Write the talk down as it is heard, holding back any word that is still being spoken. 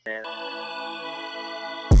We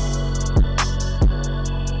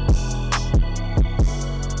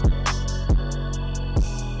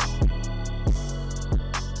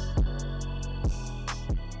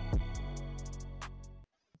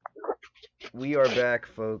are back,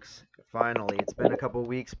 folks. Finally, it's been a couple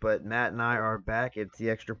weeks, but Matt and I are back. It's the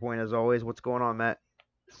extra point as always. What's going on, Matt?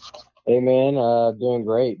 Hey man, doing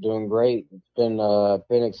great, doing great. It's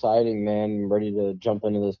been exciting, man. I'm ready to jump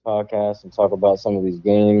into this podcast and talk about some of these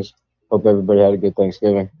games. Hope everybody had a good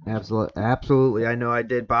Thanksgiving. Absolutely, absolutely. I know I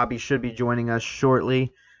did. Bobby should be joining us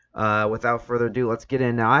shortly. Without further ado, let's get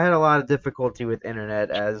in. Now, I had a lot of difficulty with internet,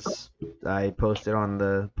 as I posted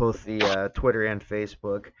on both the Twitter and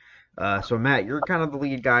Facebook. So Matt, you're kind of the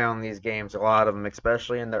lead guy on these games, a lot of them,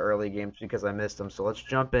 especially in the early games because I missed them. So let's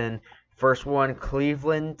jump in. First one,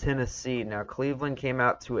 Cleveland, Tennessee. Now Cleveland came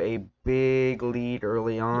out to a big lead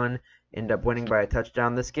early on, ended up winning by a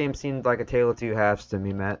touchdown. This game seemed like a tale of two halves to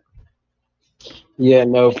me, Matt. Yeah,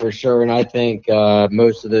 no, for sure. And I think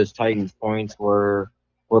most of those Titans points were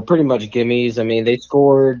pretty much gimmies. I mean, they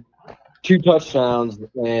scored two touchdowns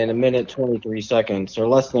in a minute 23 seconds, or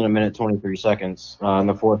less than a minute 23 seconds in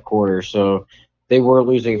the fourth quarter. So they were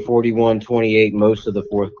losing 41-28 most of the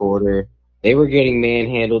fourth quarter. They were getting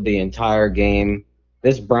manhandled the entire game.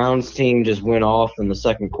 This Browns team just went off in the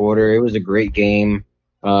second quarter. It was a great game.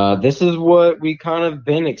 This is what we kind of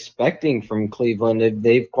been expecting from Cleveland.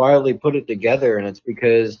 They've quietly put it together, and it's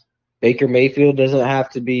because Baker Mayfield doesn't have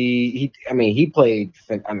to be. He played.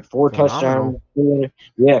 Four touchdowns. Phenomenal.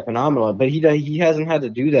 Yeah, phenomenal. But he hasn't had to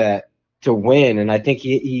do that to win, and I think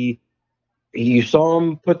you saw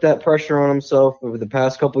him put that pressure on himself over the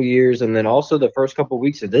past couple years, and then also the first couple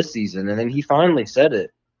weeks of this season, and then he finally said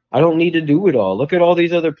it. I don't need to do it all. Look at all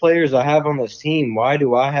these other players I have on this team. Why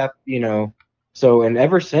do I have, So, and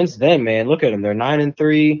ever since then, man, look at them. They're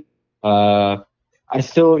 9-3. Uh, I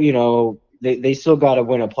still, they still got to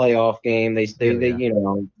win a playoff game. Oh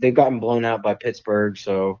yeah. They've gotten blown out by Pittsburgh,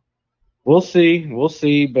 so we'll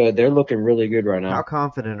see. But they're looking really good right How now.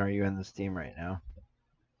 confident are you in this team right now?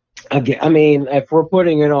 Again, I mean, if we're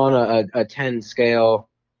putting it on a 10 scale,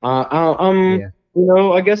 Yeah.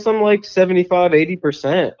 I guess I'm like 75, 80%,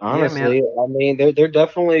 Yeah, man. honestly. I mean, they're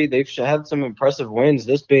definitely, had some impressive wins,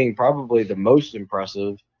 this being probably the most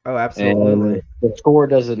impressive. Oh, And absolutely. the score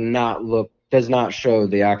does not show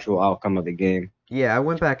the actual outcome of the game. Yeah, I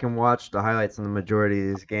went back and watched the highlights on the majority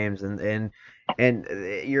of these games, and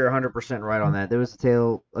you're 100% right on that. There was a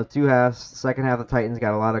tale of two halves. The second half, the Titans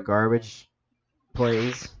got a lot of garbage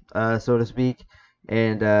plays, so to speak,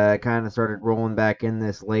 and kind of started rolling back in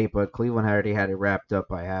this late. But Cleveland already had it wrapped up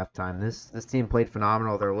by halftime. This team played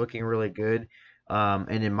phenomenal. They're looking really good, and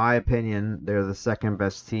in my opinion, they're the second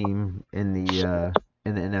best team in the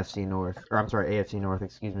NFC North, or I'm sorry, AFC North.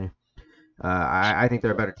 Excuse me. I think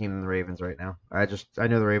they're a better team than the Ravens right now. I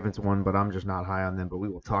know the Ravens won, but I'm just not high on them. But we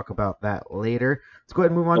will talk about that later. Let's go ahead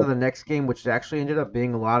and move on to the next game, which actually ended up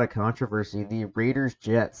being a lot of controversy. The Raiders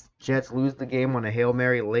Jets. Jets lose the game on a Hail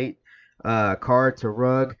Mary late card to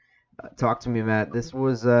Rugg. Talk to me, Matt. This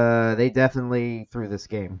was they definitely threw this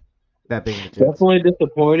game. That being the Jets. Definitely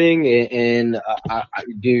disappointing, and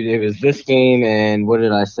dude, it was this game, and what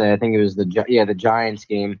did I say? I think it was the Giants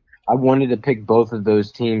game. I wanted to pick both of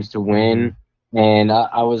those teams to Mm-hmm. win, and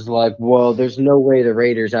I was like, well, there's no way the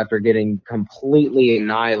Raiders, after getting completely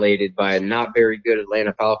annihilated by a not very good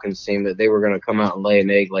Atlanta Falcons team, that they were going to come out and lay an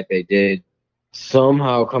egg like they did.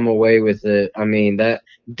 Somehow come away with it. I mean, that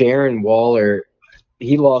Darren Waller,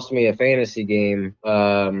 he lost me a fantasy game.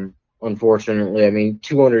 Unfortunately, I mean,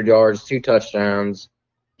 200 yards, two touchdowns.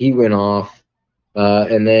 He went off.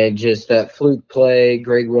 And then just that fluke play,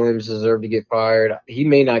 Greg Williams deserved to get fired. He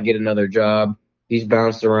may not get another job. He's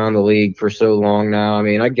bounced around the league for so long now. I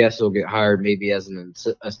mean, I guess he'll get hired maybe as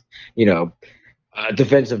you know,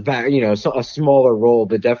 defensive back, a smaller role,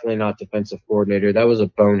 but definitely not defensive coordinator. That was a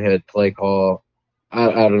bonehead play call. I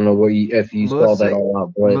don't know if you saw Most that say, all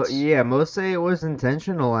out blitz. yeah, most say it was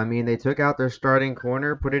intentional. I mean, they took out their starting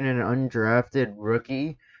corner, put in an undrafted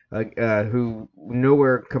rookie, who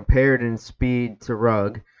nowhere compared in speed to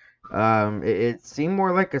Rugg. It seemed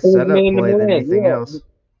more like a It was setup man to play than man, anything yeah. else.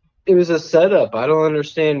 It was a setup. I don't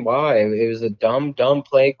understand why. It was a dumb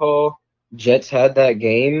play call. Jets had that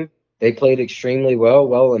game. They played extremely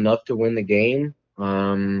well enough to win the game.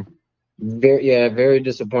 Very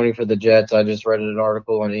disappointing for the Jets. I just read an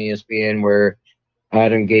article on ESPN where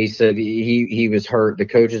Adam Gase said he was hurt. The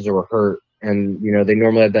coaches were hurt, and they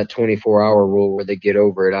normally have that 24-hour rule where they get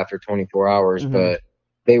over it after 24 hours. Hmm. But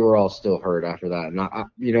they were all still hurt after that. And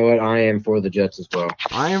you know what? I am for the Jets as well.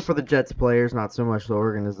 I am for the Jets players, not so much the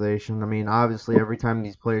organization. I mean, obviously, every time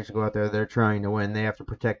these players go out there, they're trying to win. They have to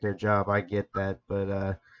protect their job. I get that,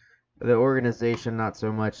 but the organization, not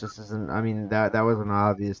so much. This isn't. I mean, that was an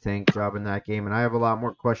obvious tank job in that game, and I have a lot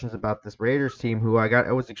more questions about this Raiders team, who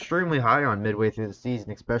I was extremely high on midway through the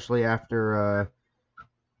season, especially after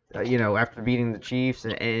after beating the Chiefs,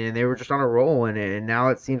 and they were just on a roll, and now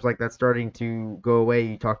it seems like that's starting to go away.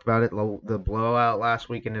 You talked about it, the blowout last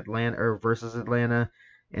week in Atlanta or versus Atlanta,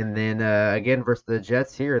 and then again versus the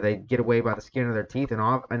Jets here, they get away by the skin of their teeth,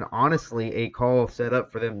 and honestly, a call set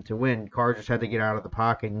up for them to win. Carr just had to get out of the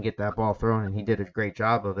pocket and get that ball thrown, and he did a great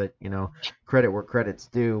job of it. Credit where credit's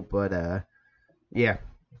due, but yeah.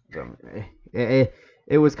 Um,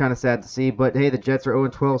 it was kind of sad to see, but hey, the Jets are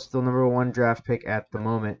 0-12, still number one draft pick at the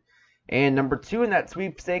moment. And number two in that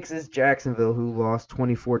sweepstakes is Jacksonville, who lost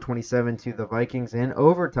 24-27 to the Vikings in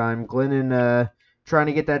overtime. Glennon trying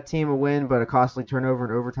to get that team a win, but a costly turnover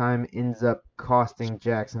in overtime ends up costing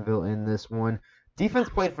Jacksonville in this one. Defense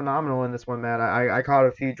played phenomenal in this one, Matt. I caught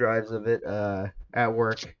a few drives of it at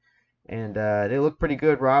work, and they looked pretty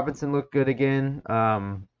good. Robinson looked good again.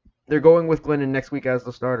 They're going with Glennon next week as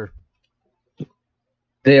the starter.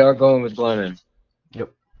 They are going with Glennon.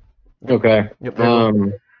 Yep. Okay. Yep.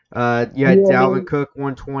 You had Dalvin Cook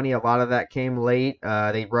 120. A lot of that came late.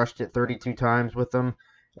 They rushed it 32 times with them.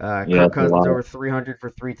 Kirk Cousins over 300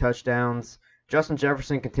 for 3 touchdowns. Justin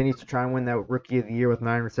Jefferson continues to try and win that Rookie of the Year with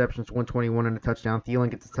 9 receptions, 121 and a touchdown.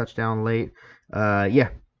 Thielen gets a touchdown late.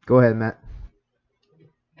 Go ahead, Matt.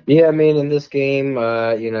 Yeah, I mean, in this game,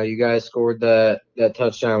 you guys scored that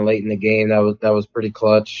touchdown late in the game. That was pretty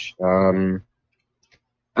clutch.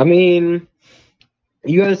 I mean,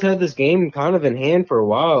 you guys had this game kind of in hand for a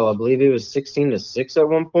while. I believe it was 16-6 at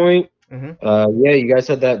one point. Mm-hmm. Yeah, you guys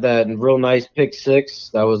had that real nice pick six.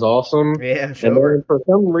 That was awesome. Yeah, sure. And then for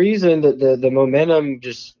some reason, the momentum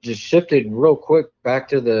just shifted real quick back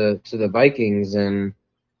to the Vikings, and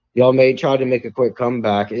y'all tried to make a quick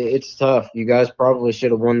comeback. It's tough. You guys probably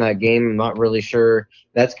should have won that game. I'm not really sure.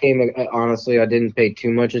 That's game, honestly, I didn't pay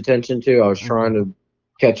too much attention to. I was trying to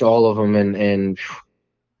catch all of them, and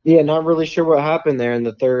yeah, not really sure what happened there in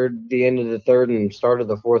the end of the third and start of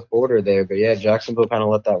the fourth quarter there. But yeah, Jacksonville kind of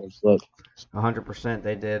let that one slip. 100%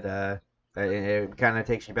 they did. It kind of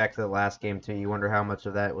takes you back to the last game too. You wonder how much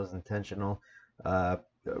of that was intentional.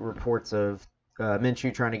 Reports of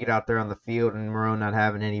Minshew trying to get out there on the field and Marone not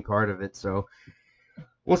having any part of it. So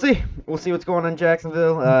we'll see. We'll see what's going on in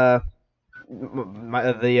Jacksonville.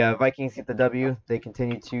 The Vikings get the W. They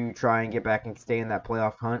continue to try and get back and stay in that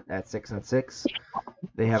playoff hunt at 6-6.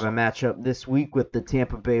 They have a matchup this week with the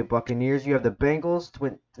Tampa Bay Buccaneers. You have the Bengals,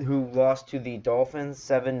 who lost to the Dolphins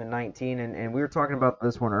 7-19, and we were talking about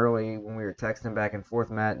this one early when we were texting back and forth,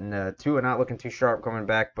 Matt. And Tua not looking too sharp coming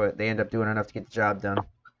back, but they end up doing enough to get the job done.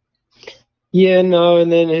 Yeah, no,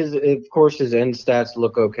 and then his end stats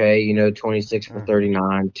look okay. 26 for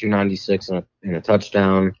 39, 296 and a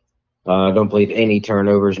touchdown. I don't believe any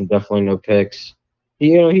turnovers and definitely no picks.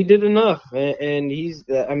 He did enough, and he's.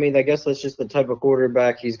 I mean, I guess that's just the type of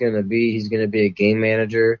quarterback he's going to be. He's going to be a game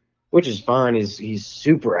manager, which is fine. He's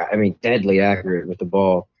super. I mean, deadly accurate with the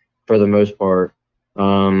ball for the most part.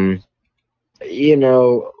 I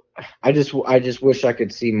just wish I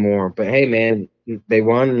could see more. But hey, man, they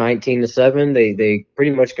won 19-7. They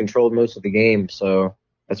pretty much controlled most of the game. So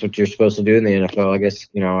that's what you're supposed to do in the NFL. I guess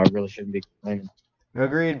I really shouldn't be complaining.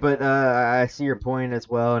 Agreed, but I see your point as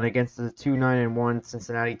well. And against the 2-9-1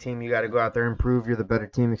 Cincinnati team, you got to go out there and prove you're the better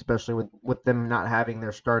team, especially with them not having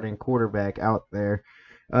their starting quarterback out there.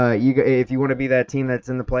 If you want to be that team that's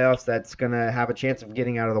in the playoffs, that's gonna have a chance of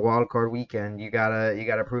getting out of the wild card weekend. You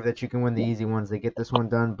gotta prove that you can win the easy ones. They get this one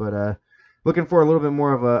done, but looking for a little bit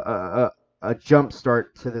more of a jump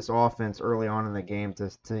start to this offense early on in the game to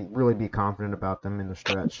really be confident about them in the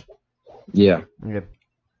stretch. Yeah.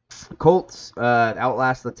 Colts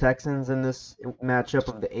outlast the Texans in this matchup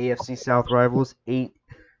of the AFC South rivals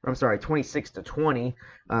 26-20.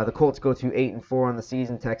 The Colts go to 8-4 on the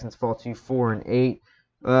season. Texans fall to 4-8.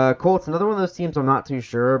 Colts, another one of those teams I'm not too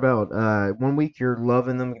sure about. 1 week you're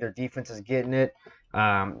loving them, their defense is getting it.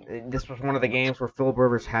 This was one of the games where Philip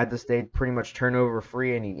Rivers had to stay pretty much turnover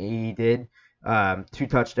free, and he did. 2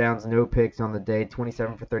 touchdowns, no picks on the day,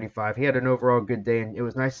 27 for 35. He had an overall good day, and it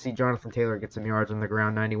was nice to see Jonathan Taylor get some yards on the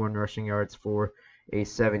ground, 91 rushing yards for a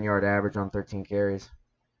 7-yard average on 13 carries.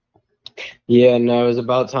 Yeah, no, it was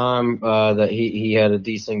about time that he had a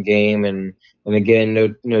decent game, and again,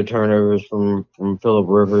 no turnovers from Philip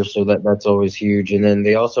Rivers, so that's always huge. And then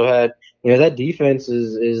they also had, that defense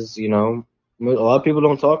is a lot of people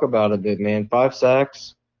don't talk about it, but man, 5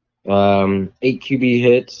 sacks. Eight QB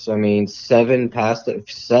hits. I mean, seven pass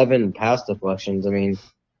deflections. I mean,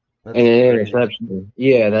 and That's an crazy. interception.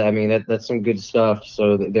 Yeah, I mean that's some good stuff.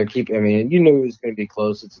 So they're keeping. I mean, you knew it was going to be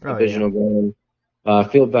close. It's a Oh yeah. divisional game.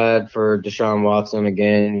 Feel bad for Deshaun Watson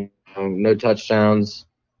again. No touchdowns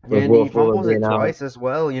with And Will he Fuller fumbles it being out. twice as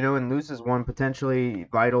well, and loses one potentially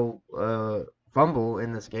vital fumble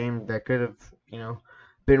in this game that could have,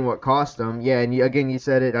 been what cost him. Yeah, and again, you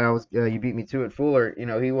said it. You beat me to it. Fuller,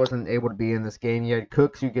 he wasn't able to be in this game. You had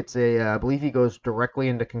Cooks, who gets I believe he goes directly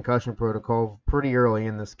into concussion protocol pretty early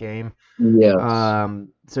in this game. Yes,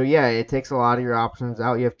 So yeah, it takes a lot of your options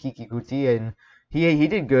out. You have Kiki Kuti, and he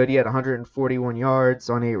did good. He had 141 yards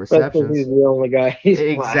on 8 especially he's receptions. the only guy he's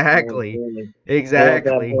platform. Exactly, And at that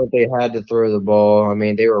exactly. point, they had to throw the ball. I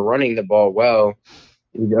mean, they were running the ball well.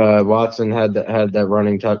 Watson had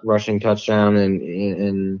that rushing touchdown,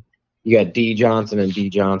 and you got D Johnson and D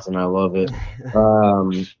Johnson. I love it.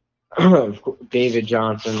 Um, David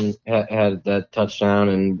Johnson had that touchdown,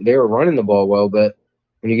 and they were running the ball well. But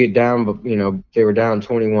when you get down, they were down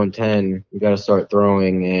 21-10. You got to start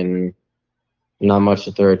throwing, and not much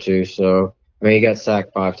to throw to. So I mean, he got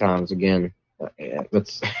sacked 5 times again. Yeah,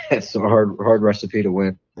 that's a hard recipe to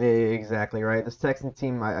win. Exactly right. This Texan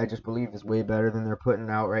team, I just believe, is way better than they're putting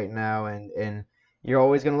out right now, and you're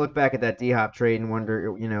always gonna look back at that D Hop trade and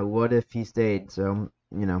wonder, what if he stayed. So,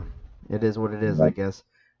 it is what it is, I guess.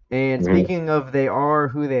 And Mhm. speaking of they are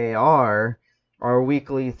who they are, our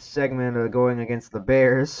weekly segment going against the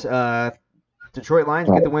Bears. Detroit Lions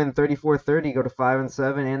get the win 34-30, go to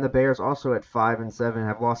 5-7, and the Bears also at 5-7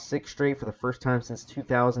 have lost 6 straight for the first time since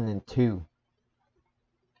 2002.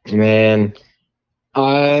 Man,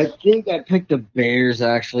 I think I picked the Bears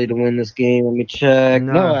actually to win this game. Let me check.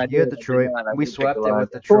 No, No, I you had did. I did Detroit. not. I We did pick the swept it Lions.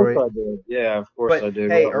 with Of course Detroit. I did. Yeah, of course But I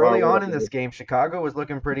did. hey, Why early would on I in do this it? game, Chicago was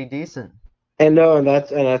looking pretty decent. And no, and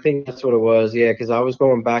I think that's what it was. Yeah, because I was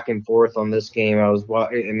going back and forth on this game. I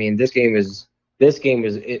mean, this game was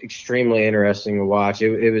extremely interesting to watch.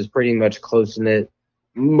 It was pretty much close knit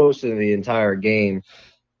most of the entire game.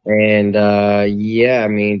 And yeah, I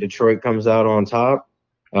mean, Detroit comes out on top.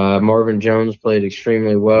 Marvin Jones played extremely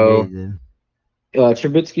Yeah, you well. did.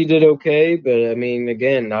 Trubisky did okay, but I mean,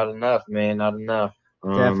 again, not enough, man, not enough.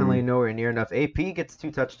 Definitely Um, nowhere near enough. AP gets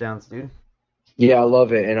 2 touchdowns, dude. yeah, I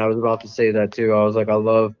love it, and I was about to say that too. I was like, I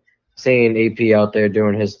love seeing AP out there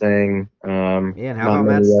doing his thing. Yeah, and how Not about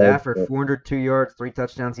Matt many yards, Stafford? but 402 yards, 3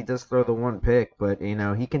 touchdowns. He does throw the one pick, but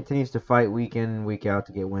he continues to fight week in and week out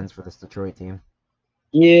to get wins for this Detroit team.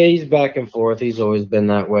 yeah, he's back and forth. He's always been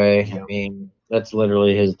that way. I Yep. mean, that's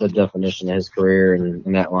literally the definition of his career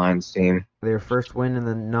and that Lions team. Their first win in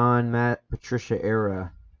the non-Matt Patricia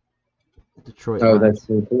era. Detroit Oh, that's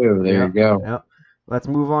Lions. true too. There you Yep, go. yep. Let's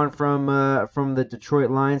move on from the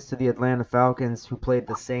Detroit Lions to the Atlanta Falcons, who played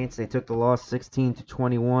the Saints. They took the loss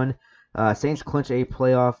 16-21. Saints clinch a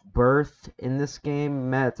playoff berth in this game.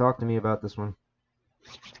 Matt, talk to me about this one,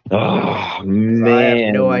 Oh because I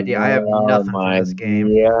have no man, idea. I have oh nothing from my this game.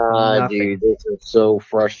 god, dude, Nothing. this is so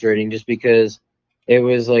frustrating. Just because it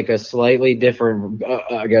was like a slightly different,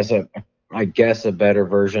 I guess a better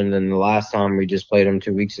version than the last time we just played them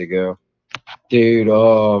 2 weeks ago, dude.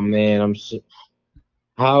 Oh man,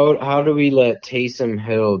 how do we let Taysom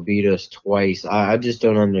Hill beat us twice? I just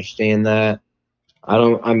don't understand that. I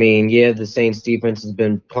don't. I mean, yeah, the Saints defense has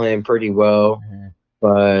been playing pretty well. Mhm.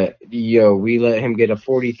 But we let him get a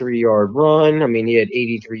 43-yard run. I mean, he had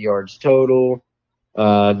 83 yards total.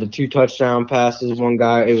 The 2 touchdown passes, one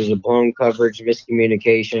guy, it was a blown coverage,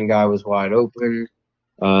 miscommunication. Guy was wide open.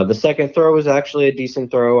 The second throw was actually a decent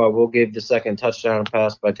throw. I will give the second touchdown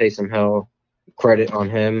pass by Taysom Hill credit on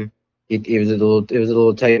him. It was a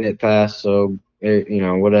little tight knit pass, so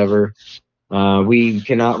whatever. We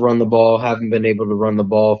cannot run the ball. Haven't been able to run the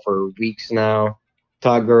ball for weeks now.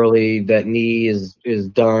 Todd Gurley, that knee is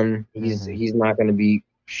done. He's Mhm. he's not going to be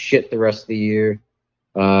shit the rest of the year.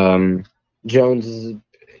 Um, Jones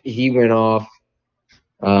he went off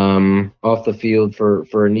the field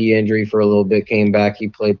for a knee injury for a little bit. Came back. He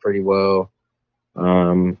played pretty well.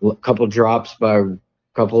 A couple drops by a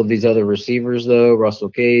couple of these other receivers though. Russell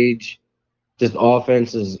Cage. This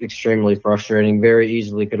offense is extremely frustrating. Very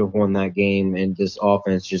easily could have won that game, and this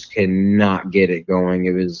offense just cannot get it going.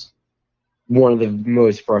 It was one of the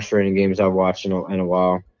most frustrating games I've watched in a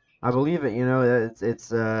while. I believe it.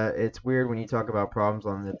 It's weird when you talk about problems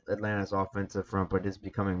on the Atlanta's offensive front, but it's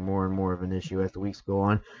becoming more and more of an issue as the weeks go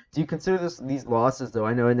on. Do you consider these losses though?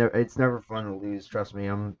 I know it's never fun to lose. Trust me,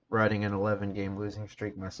 I'm riding an 11 game losing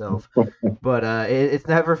streak myself. But it's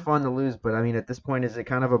never fun to lose. But I mean, at this point, is it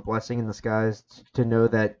kind of a blessing in disguise to know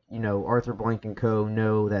that Arthur Blank and co.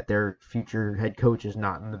 know that their future head coach is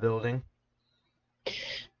not in the building?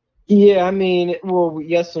 Yeah, I mean, well,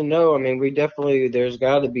 yes and no. I mean, we definitely there's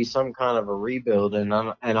got to be some kind of a rebuild, and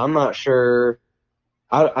I'm not sure.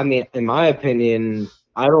 I mean, in my opinion,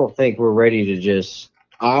 I don't think we're ready to just.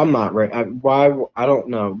 I'm not ready. Why? I don't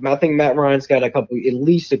know. I think Matt Ryan's got at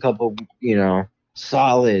least a couple,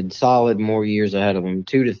 solid more years ahead of him.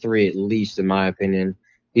 2 to 3 at least, in my opinion.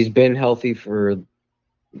 He's been healthy for.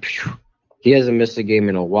 He hasn't missed a game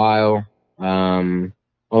in a while.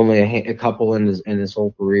 Only a couple in his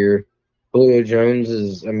whole career. Julio Jones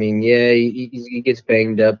is, I mean, yeah, he gets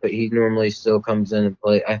banged up, but he normally still comes in and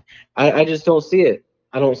play. I just don't see it.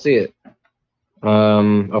 I don't see it.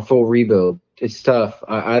 A full rebuild. It's tough.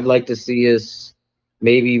 I'd like to see us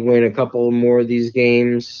maybe win a couple more of these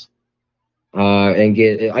games, and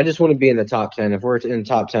get. I just want to be in the top 10. If we're in the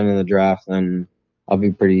top 10 in the draft, then I'll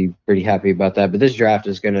be pretty happy about that. But this draft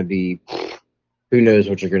is going to be, who knows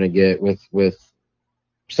what you're going to get with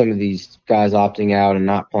some of these guys opting out and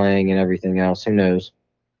not playing and everything else. Who knows?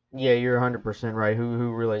 Yeah, you're 100% right.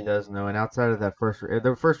 Who really does know? And outside of that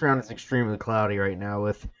the first round is extremely cloudy right now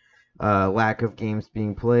with lack of games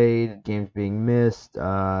being played, games being missed.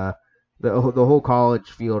 The whole college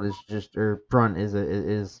field is just or front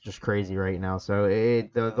is just crazy right now. So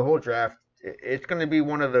the whole draft it's going to be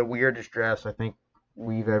one of the weirdest drafts I think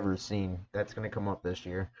we've ever seen. That's going to come up this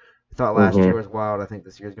year. I thought last Mm-hmm. year was wild. I think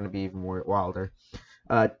this year is going to be even more wilder.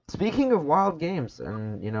 Speaking of wild games,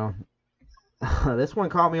 and this one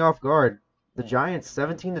caught me off guard. The Giants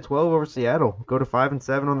 17 to 12 over Seattle go to 5 and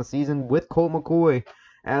 7 on the season with Colt McCoy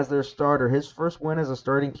as their starter. His first win as a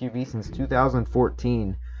starting QB since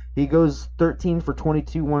 2014. He goes 13 for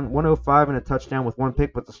 22, 105 and a touchdown with one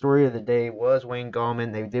pick, but the story of the day was Wayne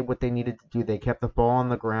Gallman. They did what they needed to do. They kept the ball on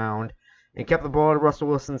the ground and kept the ball at Russell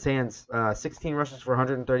Wilson's hands. 16 rushes for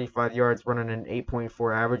 135 yards, running an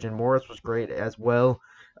 8.4 average, and Morris was great as well,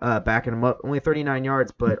 backing him up. Only 39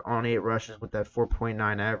 yards, but on 8 rushes with that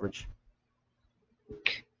 4.9 average.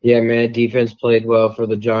 Yeah, man. Defense played well for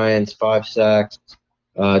the Giants. 5 sacks.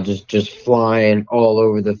 Just flying all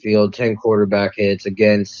over the field. 10 quarterback hits.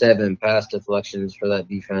 Again, 7 pass deflections for that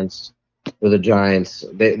defense for the Giants.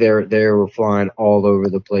 They were flying all over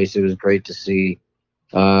the place. It was great to see.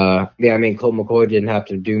 Yeah, I mean, Colt McCoy didn't have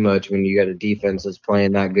to do much when you got a defense that's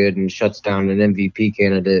playing that good and shuts down an MVP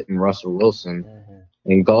candidate in Russell Wilson.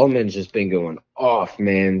 Mm-hmm. And Gallman's just been going off,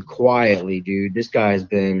 man, quietly, dude. This guy's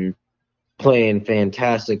been playing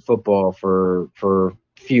fantastic football for a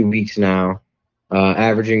few weeks now,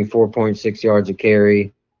 averaging 4.6 yards a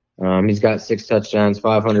carry. He's got 6 touchdowns,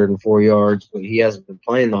 504 yards, but he hasn't been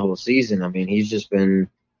playing the whole season. I mean, he's just been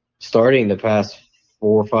starting the past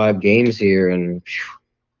 4 or 5 games here, and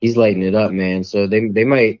he's lighting it up, man. So they're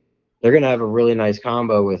gonna have a really nice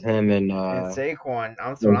combo with him And Saquon,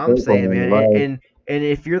 that's what and I'm saying, Saquon, man. right? And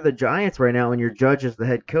if you're the Giants right now and your Judge is the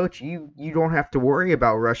head coach, you don't have to worry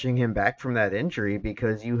about rushing him back from that injury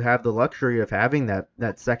because you have the luxury of having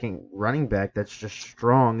that second running back that's just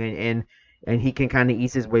strong and he can kind of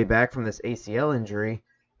ease his way back from this ACL injury,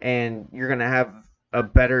 and you're gonna have a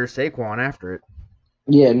better Saquon after it.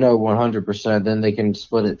 Yeah, no, 100%. Then they can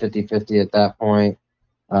split it 50-50 at that point.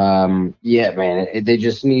 Yeah, man, they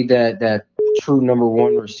just need that true number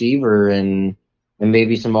one receiver and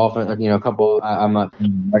maybe some offense. A couple. I'm not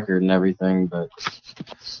record and everything, but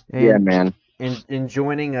yeah, And man. and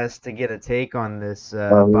joining us to get a take on this,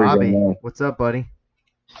 Here we go, Bobby. man. What's up, buddy?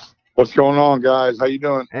 What's going on, guys? How you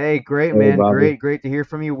doing? Hey, great Hey, man, Bobby. great to hear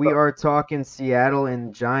from you. We are talking Seattle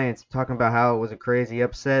and Giants, talking about how it was a crazy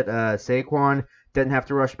upset. Saquon didn't have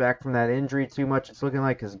to rush back from that injury too much. It's looking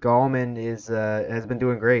like because Gallman is has been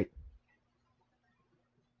doing great.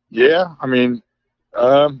 Yeah, I mean,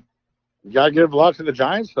 um, you gotta give a lot to the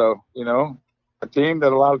Giants, though. A team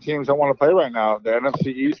that a lot of teams don't want to play right now. The NFC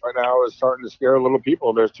East right now is starting to scare a little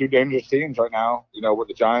people. There's two dangerous teams right now. With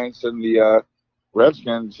the Giants and the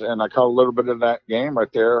Redskins, and I caught a little bit of that game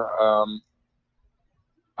right there. I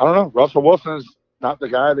don't know. Russell Wilson's not the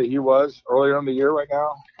guy that he was earlier in the year right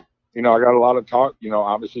now. I got a lot of talk.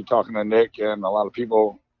 Obviously talking to Nick and a lot of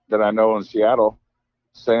people that I know in Seattle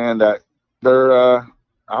saying that they're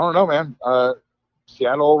I don't know, man.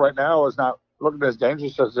 Seattle right now is not looking as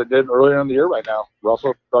dangerous as it did earlier in the year right now.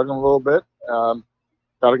 Russell's struggling a little bit.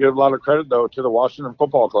 Got to give a lot of credit, though, to the Washington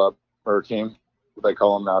Football Club or team. what they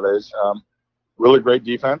call them nowadays. Really great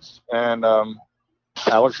defense. And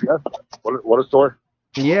Alex, yeah, what a story.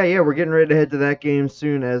 Yeah, we're getting ready to head to that game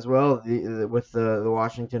soon as well with the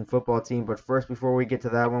Washington football team. But first, before we get to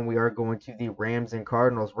that one, we are going to the Rams and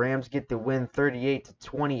Cardinals. Rams get the win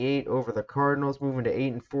 38-28 over the Cardinals, moving to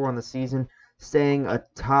 8-4 on the season, staying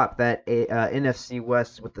atop that NFC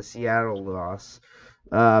West with the Seattle loss.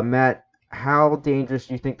 Matt, how dangerous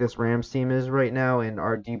do you think this Rams team is right now, and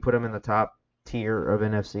do you put them in the top tier of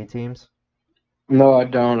NFC teams? No, I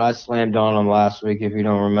don't. I slammed on them last week. If you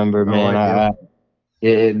don't remember, man, I do.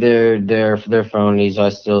 they're phonies. I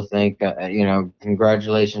still think,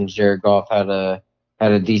 congratulations, Jared Goff had a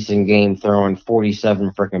decent game throwing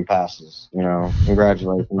 47 freaking passes.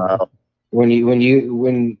 Congratulations. Wow. When he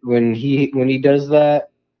does that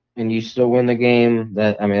and you still win the game,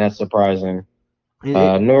 that's surprising.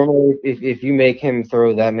 Normally, if you make him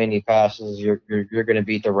throw that many passes, you're going to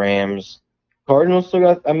beat the Rams. Cardinals still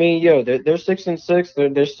got. They're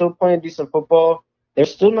 6-6. They're still playing decent football. They're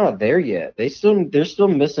still not there yet. They're still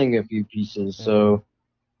missing a few pieces. So,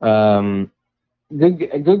 a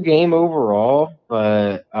good game overall,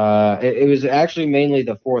 but it was actually mainly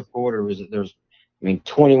the fourth quarter. There's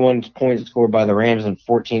 21 points scored by the Rams and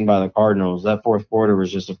 14 by the Cardinals. That fourth quarter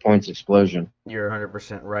was just a points explosion. You're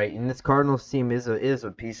 100% right. And this Cardinals team is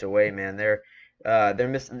a piece away, man. They're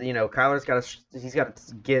missing. Kyler's got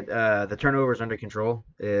to get the turnovers under control.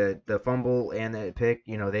 The fumble and the pick,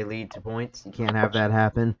 they lead to points. You can't have that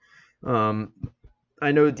happen.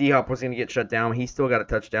 I know D-Hop was going to get shut down. He still got a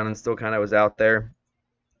touchdown and still kind of was out there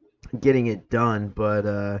getting it done,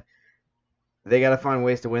 but they got to find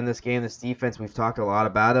ways to win this game. This defense, we've talked a lot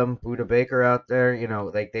about them. Budda Baker out there,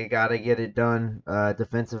 they got to get it done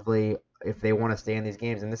defensively if they want to stay in these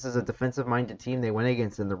games. And this is a defensive-minded team they went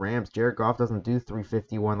against in the Rams. Jared Goff doesn't do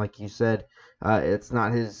 351 like you said. It's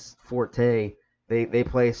not his forte. They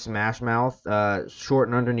play smash mouth, short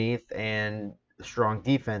and underneath, and strong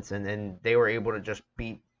defense. And they were able to just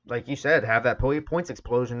beat, like you said, have that points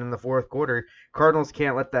explosion in the fourth quarter. Cardinals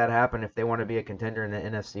can't let that happen if they want to be a contender in the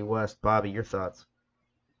NFC West. Bobby, your thoughts?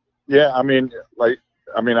 Yeah, I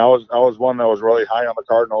was one that was really high on the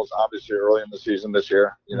Cardinals, obviously early in the season this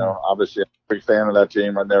year. Obviously I'm a big fan of that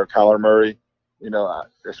team right there. Kyler Murray,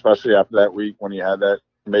 especially after that week when he had that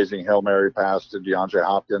amazing Hail Mary pass to DeAndre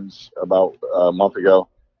Hopkins about a month ago.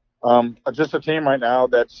 Just a team right now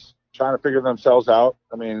that's trying to figure themselves out.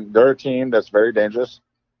 They're a team that's very dangerous,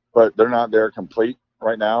 but they're not there complete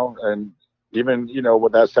right now. And even,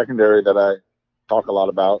 with that secondary that I talk a lot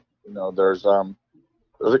about, there's a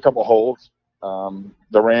couple holes.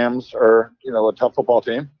 The Rams are, a tough football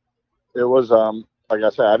team. It was, like I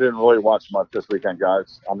said, I didn't really watch much this weekend,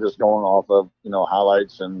 guys. I'm just going off of,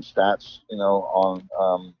 highlights and stats, on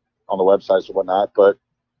the websites and whatnot. But,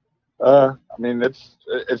 that's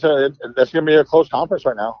going to be a close conference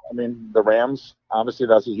right now. The Rams, obviously,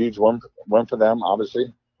 that's a huge win for them,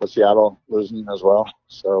 obviously, with Seattle losing as well.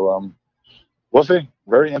 So, we'll see.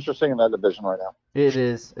 Very interesting in that division right now. It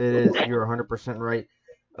is. You're 100% right.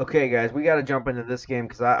 Okay, guys, we got to jump into this game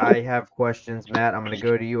because I have questions. Matt, I'm going to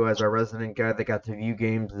go to you as our resident guy that got to view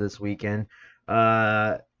games this weekend.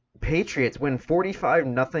 Patriots win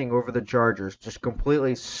 45-0 over the Chargers. Just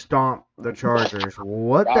completely stomp the Chargers.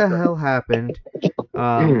 What the hell happened?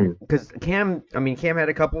 Because Cam had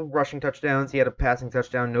a couple rushing touchdowns. He had a passing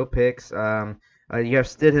touchdown, no picks. You have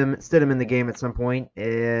Stidham in the game at some point.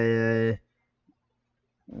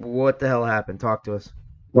 What the hell happened? Talk to us.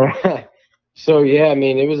 So, yeah,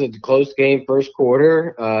 it was a close game first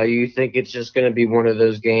quarter. You think it's just going to be one of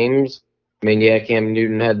those games. Cam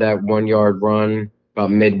Newton had that 1-yard run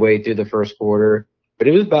about midway through the first quarter. But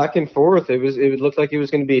it was back and forth. It looked like it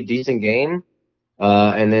was going to be a decent game.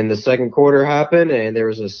 And then the second quarter happened, and there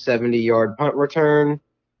was a 70-yard punt return,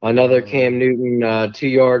 another Cam Newton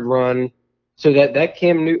 2-yard run. So that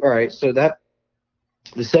Cam Newton – all right, so that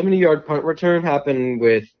the 70-yard punt return happened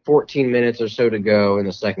with 14 minutes or so to go in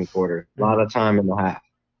the second quarter. A lot of time in the half.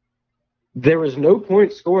 There was no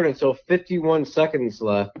point scored until 51 seconds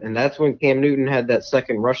left, and that's when Cam Newton had that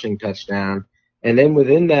second rushing touchdown. And then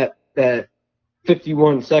within that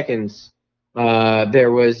 51 seconds,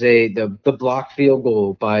 there was the blocked field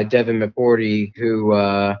goal by Devin McCourty, who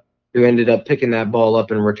ended up picking that ball up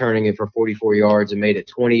and returning it for 44 yards and made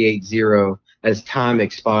it 28-0 as time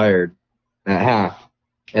expired at half.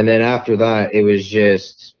 And then after that, it was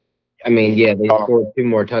just, they scored 2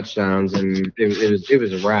 more touchdowns, and it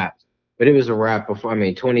was a wrap. But it was a wrap before,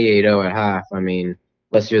 28-0 at half.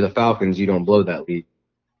 Unless you're the Falcons, you don't blow that lead.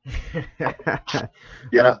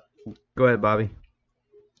 Yeah. Go ahead, Bobby.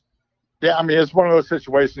 Yeah, I mean, it's one of those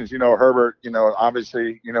situations, Herbert,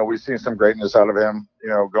 obviously, we've seen some greatness out of him,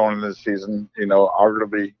 going into this season,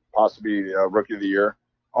 arguably, possibly rookie of the year,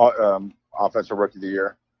 offensive rookie of the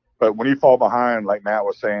year. But when you fall behind, like Matt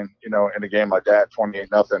was saying, in a game like that,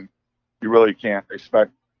 28-0, you really can't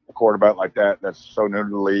expect a quarterback like that that's so new to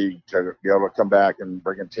the league to be able to come back and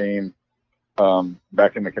bring a team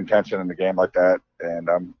back into contention in a game like that. And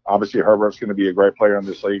obviously, Herbert's going to be a great player in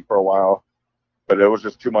this league for a while, but it was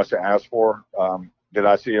just too much to ask for. Did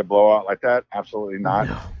I see a blowout like that? Absolutely not.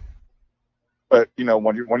 No. But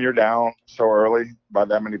when you're down so early by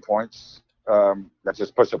that many points, that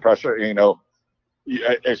just puts the pressure.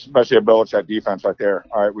 Especially a Belichick defense right there.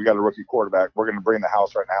 All right, we got a rookie quarterback. We're going to bring the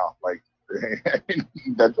house right now. Like,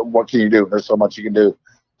 what can you do? There's so much you can do.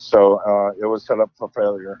 So it was set up for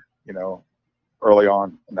failure. Early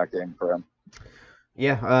on in that game for him.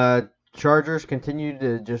 Yeah, Chargers continue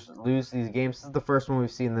to just lose these games. This is the first one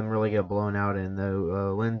we've seen them really get blown out in,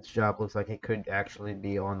 though. Lynn's job looks like it could actually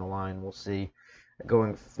be on the line. We'll see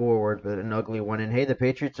going forward, but an ugly one. And hey, the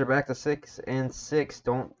Patriots are back to 6-6.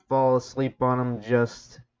 Don't fall asleep on them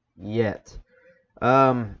just yet.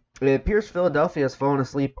 It appears Philadelphia has fallen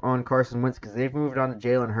asleep on Carson Wentz because they've moved on to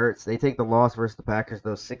Jalen Hurts. They take the loss versus the Packers,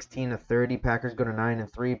 though, 16-30. Packers go to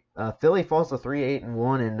 9-3. Philly falls to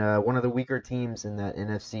 3-8-1, and one of the weaker teams in that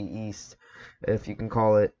NFC East, if you can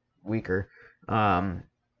call it weaker.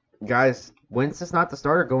 Guys, Wentz is not the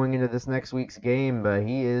starter going into this next week's game, but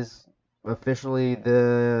he is officially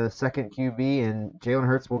the second QB, and Jalen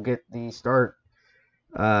Hurts will get the start.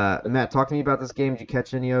 Matt, talk to me about this game. Did you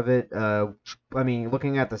catch any of it?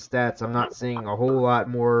 Looking at the stats, I'm not seeing a whole lot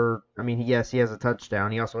more. Yes, he has a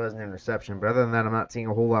touchdown. He also has an interception. But other than that, I'm not seeing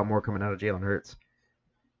a whole lot more coming out of Jalen Hurts.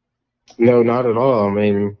 No, not at all.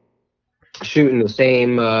 Shooting the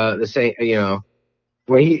same,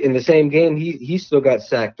 when he in the same game, he still got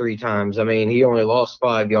sacked 3 times. He only lost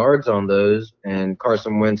 5 yards on those, and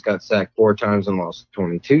Carson Wentz got sacked 4 times and lost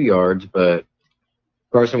 22 yards. But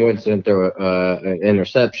Carson Wentz didn't throw an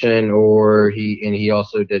interception, he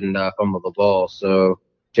also didn't fumble the ball. So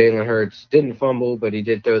Jalen Hurts didn't fumble, but he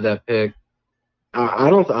did throw that pick.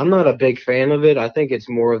 I'm not a big fan of it. I think it's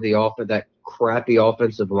more of that crappy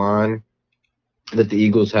offensive line that the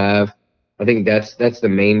Eagles have. I think that's the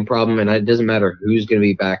main problem, and it doesn't matter who's going to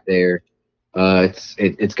be back there. It's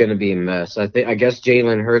going to be a mess. I guess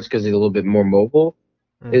Jalen Hurts, because he's a little bit more mobile,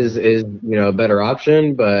 is a better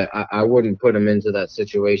option, but I wouldn't put him into that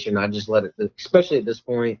situation. I just let it, especially at this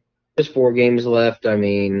point. There's 4 games left. I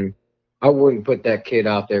wouldn't put that kid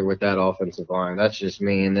out there with that offensive line. That's just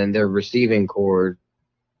me. And then their receiving core,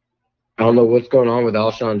 I don't know what's going on with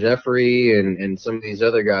Alshon Jeffrey and some of these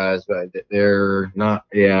other guys, but they're not.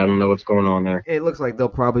 Yeah, I don't know what's going on there. It looks like they'll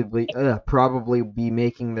probably be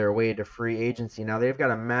making their way to free agency. Now they've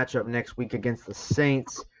got a matchup next week against the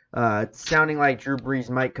Saints. It's sounding like Drew Brees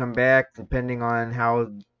might come back, depending on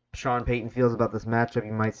how Sean Payton feels about this matchup.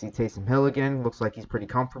 You might see Taysom Hill again. Looks like he's pretty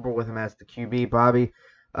comfortable with him as the QB. Bobby,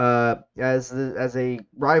 as a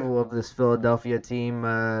rival of this Philadelphia team,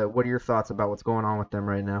 what are your thoughts about what's going on with them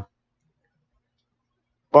right now?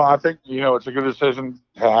 Well, I think, it's a good decision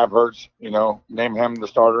to have Hurts, name him the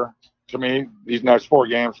starter. To me, these next 4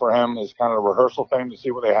 games for him is kind of a rehearsal thing to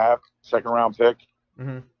see what they have. Second-round pick.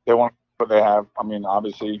 Mm-hmm. They want what they have.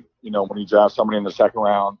 Obviously, when you draft somebody in the second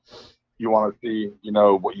round, you want to see,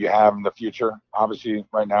 what you have in the future. Obviously,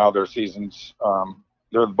 right now, their seasons,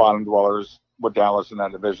 they're the bottom dwellers with Dallas in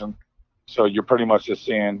that division. So you're pretty much just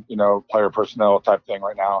seeing, player personnel type thing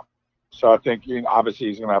right now. So I think, obviously,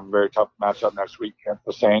 he's going to have a very tough matchup next week against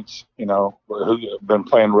the Saints, who have been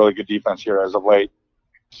playing really good defense here as of late.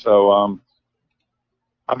 So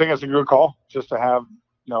I think it's a good call just to have,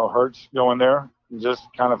 Hurts go in there and just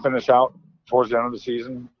kind of finish out towards the end of the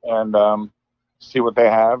season and see what they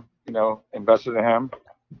have, invested in him.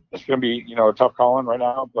 It's going to be, a tough calling right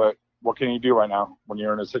now, but what can you do right now when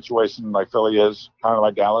you're in a situation like Philly is, kind of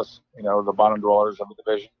like Dallas, the bottom dwellers of the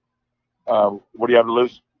division? What do you have to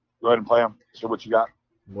lose? Go ahead and play them. See what you got.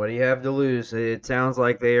 What do you have to lose? It sounds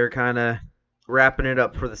like they are kind of wrapping it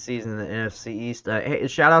up for the season in the NFC East. Hey,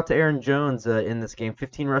 shout out to Aaron Jones in this game.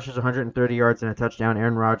 15 rushes, 130 yards, and a touchdown.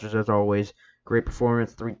 Aaron Rodgers, as always, great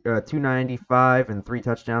performance. 295 and 3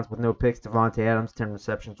 touchdowns with no picks. Devontae Adams, 10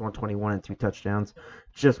 receptions, 121 and 2 touchdowns.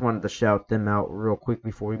 Just wanted to shout them out real quick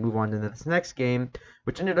before we move on to this next game,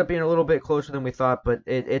 which ended up being a little bit closer than we thought, but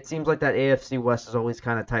it seems like that AFC West is always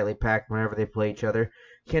kind of tightly packed whenever they play each other.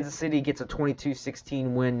 Kansas City gets a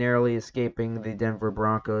 22-16 win, narrowly escaping the Denver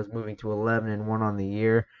Broncos, moving to 11-1 on the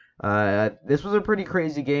year. This was a pretty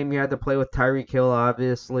crazy game. You had to play with Tyreek Hill,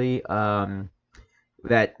 obviously.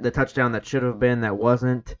 That the touchdown that should have been, that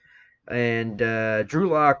wasn't. And Drew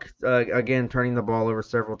Lock again turning the ball over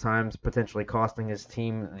several times, potentially costing his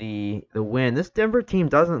team the win. This Denver team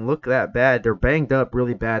doesn't look that bad. They're banged up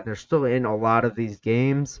really bad. They're still in a lot of these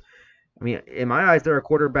games. I mean, in my eyes, they're a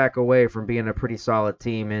quarterback away from being a pretty solid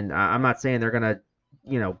team. And I'm not saying they're gonna,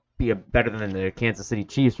 be better than the Kansas City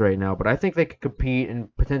Chiefs right now, but I think they could compete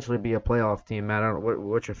and potentially be a playoff team. Matt, I don't,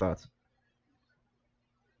 what's your thoughts?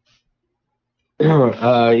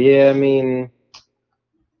 Yeah, I mean,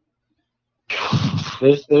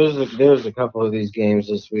 there's a couple of these games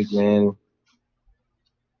this week, man,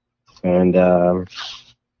 and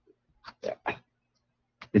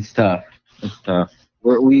it's tough. It's tough.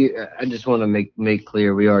 I just want to make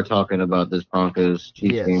clear we are talking about this Broncos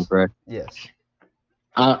Chiefs game, correct? Yes.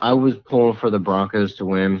 I was pulling for the Broncos to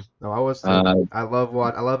win. No, I was too. I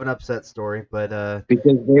love an upset story, but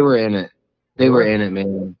because they were in it. They were in it,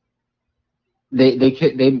 man.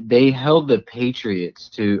 They held the Patriots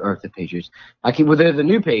to the Patriots. They're the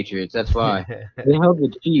new Patriots. That's why they held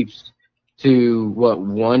the Chiefs to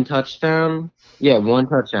one touchdown? Yeah, one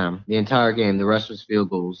touchdown the entire game. The rest was field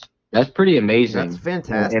goals. That's pretty amazing. That's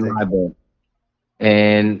fantastic. In my book.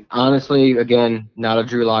 And honestly, again, not a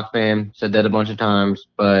Drew Lock fan. Said that a bunch of times,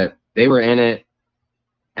 but they were in it.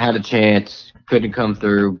 Had a chance, couldn't come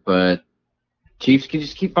through, but Chiefs can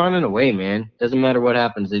just keep finding a way, man. Doesn't matter what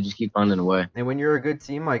happens, they just keep finding a way. And when you're a good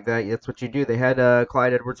team like that, that's what you do. They had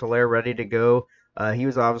Clyde Edwards-Helaire ready to go. He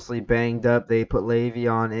was obviously banged up. They put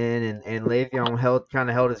Le'Veon in, and Le'Veon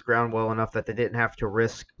held his ground well enough that they didn't have to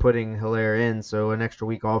risk putting Helaire in, so an extra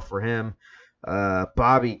week off for him.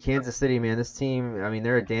 Bobby, Kansas City, man, this team, I mean,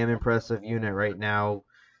 they're a damn impressive unit right now.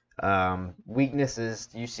 Weaknesses,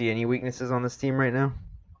 do you see any weaknesses on this team right now?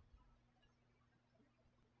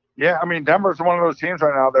 Yeah, I mean, Denver's one of those teams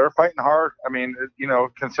right now. They're fighting hard. I mean,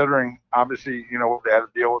 considering obviously, what they had to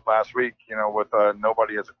deal with last week, with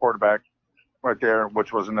nobody as a quarterback right there,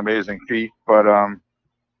 which was an amazing feat. But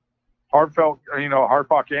hard fought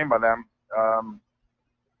game by them.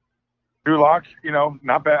 Drew Lock,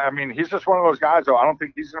 not bad. I mean, he's just one of those guys, though. I don't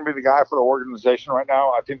think he's going to be the guy for the organization right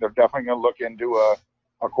now. I think they're definitely going to look into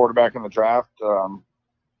a quarterback in the draft.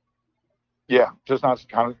 Yeah, just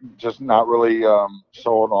not really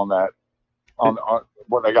sold on that, on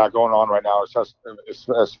what they got going on right now.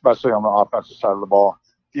 Especially on the offensive side of the ball.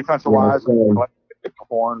 Defensive wise, it's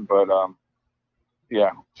torn, but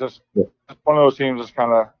yeah, just one of those teams that's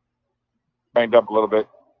kind of banged up a little bit.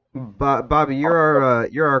 Bobby, you're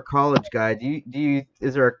our college guy.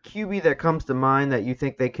 Is there a QB that comes to mind that you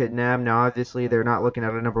think they could nab? Now, obviously, they're not looking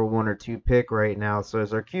at a number 1 or 2 pick right now. So, is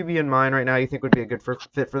there a QB in mind right now you think would be a good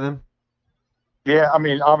fit for them? Yeah, I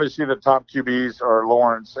mean, obviously the top QBs are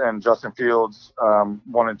Lawrence and Justin Fields, 1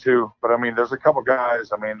 and 2. But I mean, there's a couple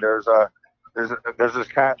guys. I mean, there's this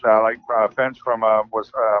cat like Fence from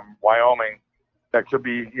Wyoming that could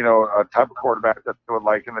be a type of quarterback that they would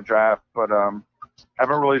like in the draft. But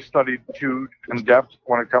haven't really studied too in depth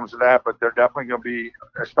when it comes to that. But they're definitely going to be,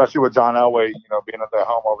 especially with John Elway, being at the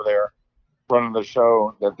helm over there running the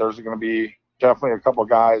show, that there's going to be definitely a couple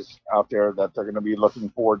guys out there that they're going to be looking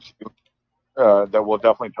forward to. That will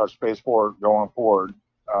definitely touch base for going forward.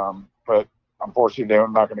 But unfortunately, they're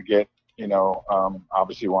not going to get,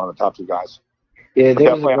 obviously one of the top 2 guys. Yeah, I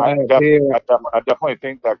definitely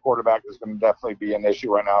think that quarterback is going to definitely be an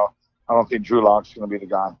issue right now. I don't think Drew Lock's going to be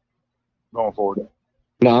the guy going forward.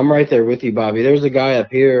 No, I'm right there with you, Bobby. There's a guy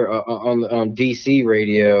up here on DC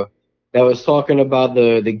radio that was talking about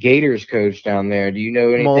the Gators coach down there. Do you know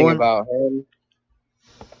anything Mullen? About him?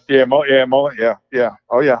 Yeah, Mullen. Yeah.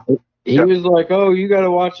 Oh, yeah. He was like, "Oh, you got to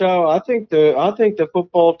watch out. I think the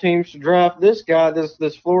football team should draft this guy,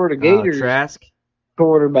 this Florida Gators Trask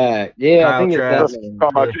quarterback." Yeah, Kyle I think Trask. it's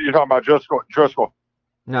that. You're talking about Driscoll.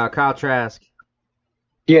 No, Kyle Trask.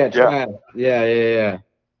 Yeah, Trask. Yeah.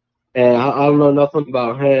 And I don't know nothing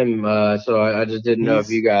about him, so I just didn't know if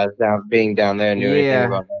you guys being down there knew anything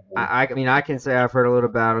about that. I mean, I can say I've heard a little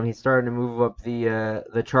about him. He's starting to move up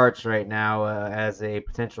the charts right now as a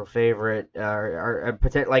potential favorite, or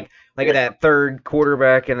like at that third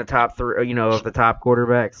quarterback in the top 3, of the top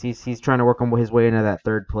quarterbacks. He's trying to work on his way into that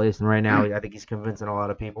third place, and right now I think he's convincing a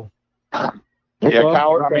lot of people.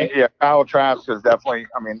 Yeah, Kyle Trask is definitely.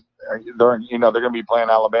 I mean, they're going to be playing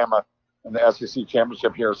Alabama in the SEC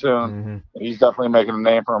championship here soon. Mm-hmm. He's definitely making a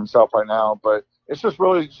name for himself right now, but it's just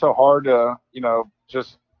really so hard to,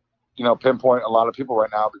 pinpoint a lot of people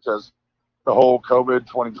right now because the whole COVID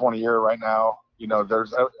 2020 year right now,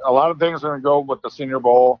 there's a lot of things are going to go with the Senior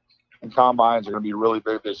Bowl and combines are going to be really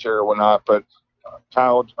big this year or whatnot, but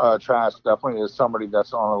Kyle Trask definitely is somebody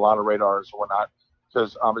that's on a lot of radars or whatnot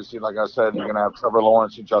because obviously, like I said, you're going to have Trevor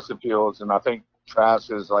Lawrence and Justin Fields, and I think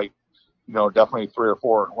Trask is like definitely 3 or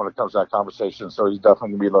 4 when it comes to that conversation. So he's definitely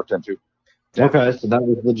going to be looked into. Okay, so that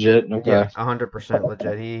was legit. Okay. Yeah, 100%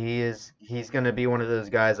 legit. He's going to be one of those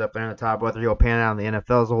guys up in the top. Whether he'll pan out in the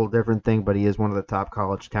NFL is a whole different thing, but he is one of the top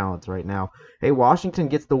college talents right now. Hey, Washington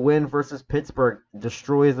gets the win versus Pittsburgh,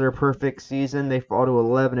 destroys their perfect season. They fall to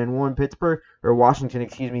 11-1. Pittsburgh or Washington,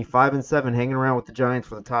 5-7, hanging around with the Giants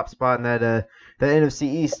for the top spot in that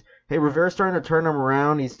NFC East. Hey, Rivera's starting to turn him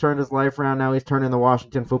around. He's turned his life around. Now he's turning the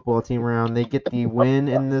Washington football team around. They get the win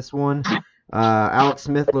in this one. Alex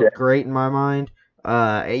Smith looked great in my mind.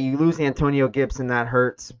 You lose Antonio Gibson, that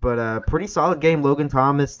hurts, but pretty solid game. Logan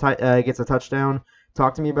Thomas gets a touchdown.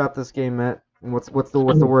 Talk to me about this game, Matt. What's the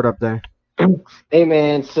word up there? Hey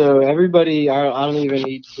man, so everybody, I don't even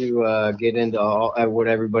need to get into all what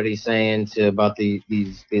everybody's saying about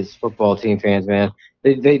these football team fans, man.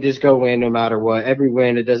 They just go win no matter what. Every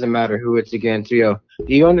win, it doesn't matter who it's against. Do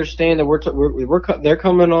you understand that they're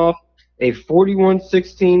coming off a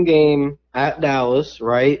 41-16 game at Dallas,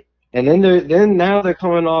 right? And then now they're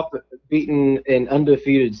coming off beating an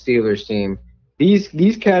undefeated Steelers team.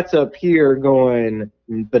 These cats up here going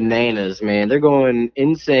bananas, man. They're going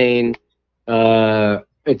insane.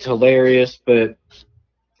 It's hilarious, but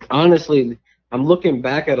honestly, I'm looking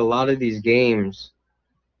back at a lot of these games.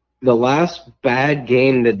 The last bad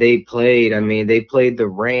game that they played, I mean, they played the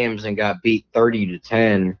Rams and got beat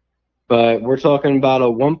 30-10. But we're talking about a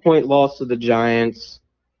 1-point loss to the Giants,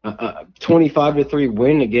 a 25-3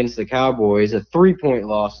 win against the Cowboys, a 3-point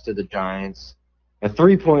loss to the Giants, a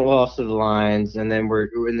 3-point loss to the Lions, and then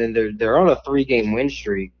they're on a 3-game win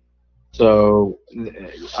streak. So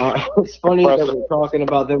it's funny that we're talking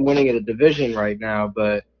about them winning in the division right now,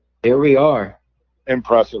 but here we are.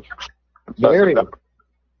 Impressive. Very.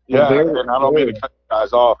 Yeah, and I don't mean to cut you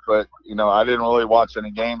guys off, but I didn't really watch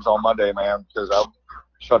any games on Monday, man, because I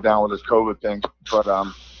shut down with this COVID thing. But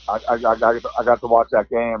I got to watch that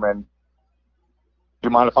game, and do you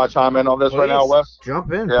mind if I chime in on this right now, Wes?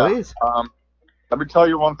 Jump in, yeah. Please. Let me tell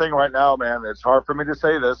you one thing right now, man. It's hard for me to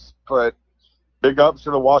say this, but big ups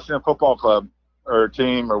to the Washington Football Club or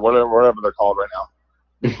team or whatever they're called right now.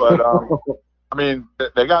 But I mean,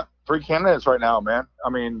 they got 3 candidates right now, man. I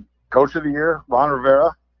mean, Coach of the Year, Ron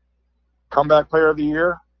Rivera, Comeback Player of the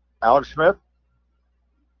Year, Alex Smith,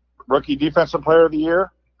 Rookie Defensive Player of the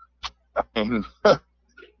Year. I mean,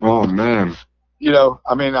 oh man.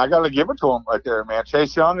 I mean, I got to give it to him right there, man.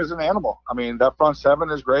 Chase Young is an animal. I mean, that front 7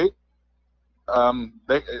 is great.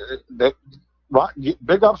 Big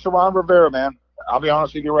ups to Ron Rivera, man. I'll be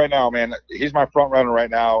honest with you right now, man. He's my front runner right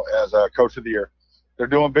now as a Coach of the Year. They're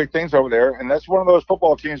doing big things over there, and that's one of those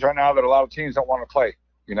football teams right now that a lot of teams don't want to play.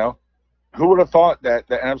 Who would have thought that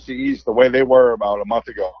the NFC East, the way they were about a month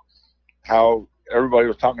ago, how everybody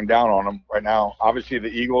was talking down on them right now. Obviously, the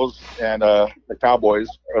Eagles and the Cowboys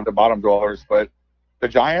are the bottom dwellers, but the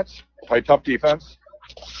Giants play tough defense.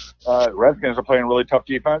 Redskins are playing really tough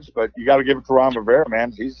defense, but you got to give it to Ron Rivera,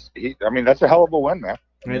 man. I mean, that's a hell of a win, man.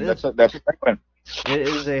 That's a big win. It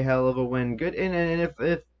is a hell of a win. Good, and if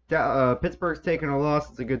Pittsburgh's taking a loss,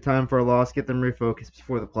 it's a good time for a loss. Get them refocused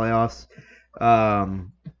before the playoffs.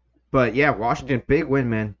 But yeah, Washington, big win,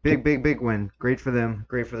 man. Big win. Great for them.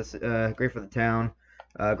 Great for the town.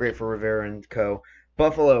 Great for Rivera and co.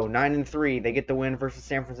 Buffalo 9-3. They get the win versus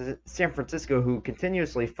San Francisco, who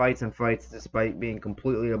continuously fights despite being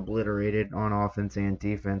completely obliterated on offense and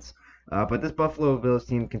defense. But this Buffalo Bills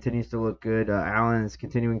team continues to look good. Allen is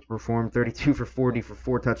continuing to perform, 32 for 40 for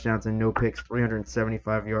 4 touchdowns and no picks,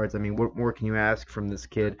 375 yards. I mean, what more can you ask from this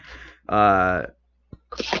kid?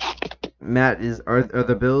 Matt, are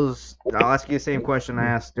the Bills? I'll ask you the same question I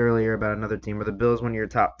asked earlier about another team. Are the Bills one of your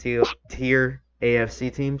top tier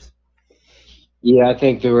AFC teams? Yeah, I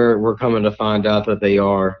think we're coming to find out that they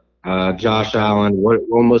are. Josh Allen,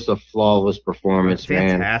 almost a flawless performance,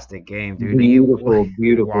 Fantastic game, dude. Beautiful.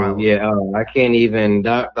 Wild. Yeah, I can't even.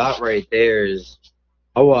 That right there is.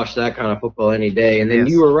 I'll watch that kind of football any day. And then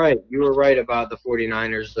you were right. You were right about the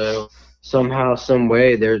 49ers, though. Somehow, some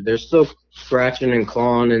way, they're still scratching and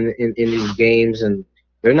clawing in these games, and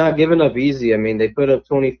they're not giving up easy. I mean, they put up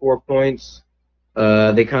 24 points.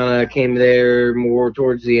 They kind of came there more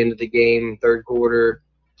towards the end of the game, third quarter,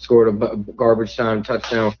 scored a garbage time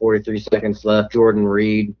touchdown, 43 seconds left. Jordan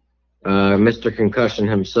Reed, Mr. Concussion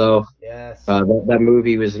himself. Yes. That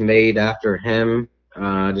movie was made after him.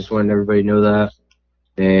 I just wanted everybody to know that.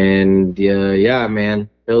 And, yeah, man,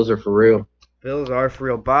 Bills are for real. Bills are for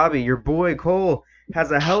real. Bobby, your boy Cole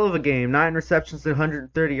has a hell of a game. 9 receptions,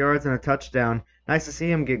 130 yards, and a touchdown. Nice to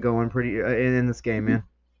see him get going pretty in this game, man.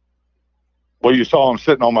 Well, you saw him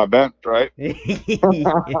sitting on my bench, right? It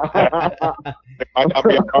might not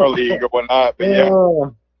be in our league or whatnot, but yeah.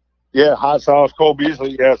 Yeah, hot sauce, Cole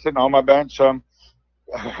Beasley. Yeah, sitting on my bench.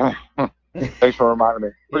 Thanks for reminding me.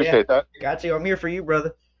 Appreciate that. Got you. I'm here for you,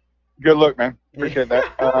 brother. Good look, man. Appreciate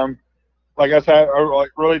that. Like I said, I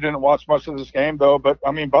really didn't watch much of this game though. But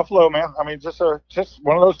I mean, Buffalo, man. I mean, just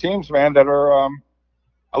one of those teams, man. That are.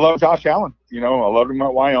 I love Josh Allen. You know, I loved him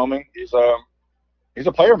at Wyoming. He's a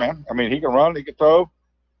player, man. I mean, he can run, he can throw.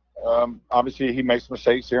 Obviously, he makes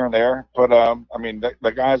mistakes here and there, but I mean,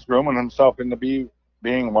 the guy's grooming himself into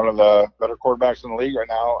being one of the better quarterbacks in the league right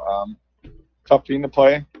now. Tough team to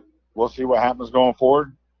play. We'll see what happens going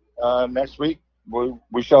forward next week.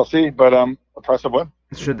 We shall see, but impressive win.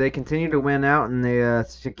 Should they continue to win out and they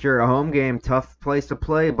secure a home game, tough place to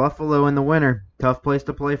play. Buffalo in the winter, tough place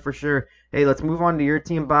to play for sure. Hey, let's move on to your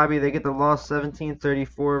team, Bobby. They get the loss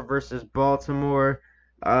 17-34 versus Baltimore.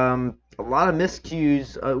 A lot of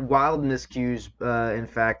miscues, wild miscues, in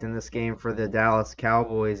fact, in this game for the Dallas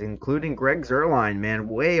Cowboys, including Greg Zuerlein, man,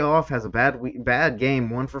 way off, has a bad game,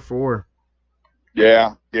 1 for 4.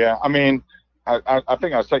 Yeah. I mean, I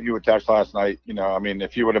think I sent you a text last night. You know, I mean,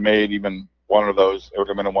 if you would have made even one of those, it would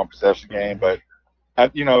have been a one possession game. But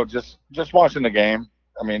you know, just watching the game,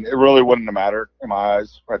 I mean, it really wouldn't have mattered in my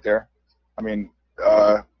eyes right there. I mean,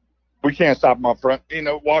 we can't stop them up front. You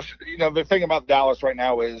know, the thing about Dallas right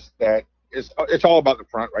now is that it's all about the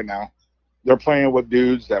front right now. They're playing with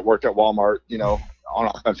dudes that worked at Walmart, you know,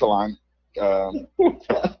 on offensive line.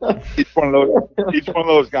 Each one of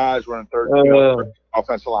those guys were in third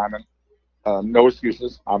offensive lineman. No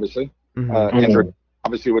excuses, obviously. Injured,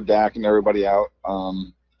 obviously, with Dak and everybody out.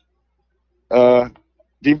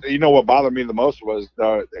 You know what bothered me the most was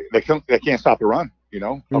they can't stop the run. You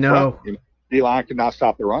know, no. You know, D-line could not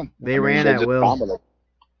stop the run. They ran at will.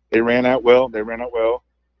 They ran at will.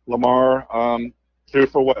 Lamar threw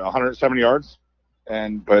for 170 yards,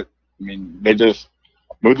 but I mean they just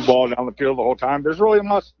moved the ball down the field the whole time. There's really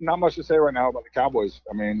not much to say right now about the Cowboys.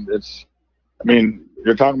 I mean,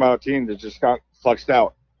 you're talking about a team that just got flexed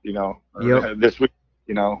out, you know, this week,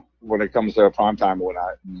 you know, when it comes to prime time or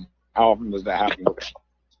whatnot. And how often does that happen?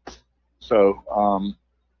 So,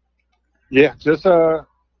 just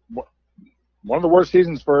one of the worst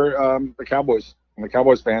seasons for the Cowboys and the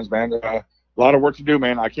Cowboys fans, man. A lot of work to do,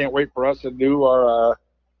 man. I can't wait for us to do our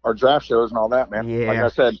draft shows and all that, man. Yeah.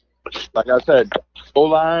 Like I said,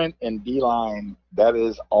 O-line and D-line, that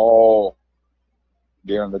is all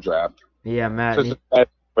during the draft. Yeah, Matt. It's just a bad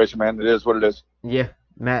situation, man. It is what it is. Yeah,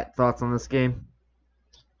 Matt, thoughts on this game?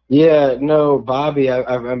 Yeah, no, Bobby,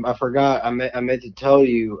 I forgot. I meant to tell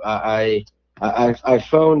you. I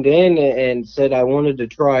phoned in and said I wanted to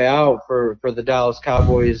try out for the Dallas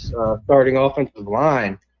Cowboys starting offensive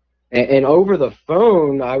line. And over the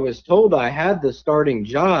phone, I was told I had the starting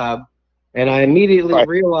job, and I immediately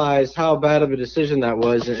realized how bad of a decision that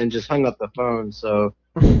was and just hung up the phone. So,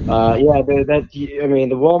 the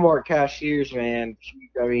Walmart cashiers, man,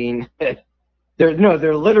 I mean,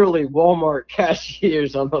 they're literally Walmart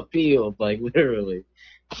cashiers on the field, like literally.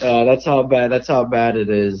 That's how bad it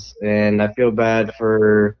is, and I feel bad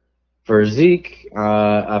for Zeke.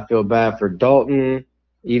 I feel bad for Dalton,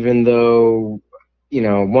 even though, you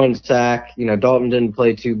know, 1 sack. You know, Dalton didn't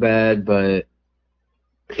play too bad, but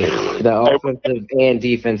the offensive and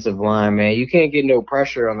defensive line, man, you can't get no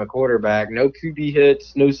pressure on the quarterback. No QB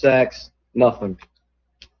hits, no sacks, nothing.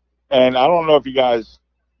 And I don't know if you guys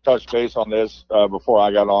touched base on this before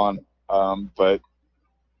I got on, but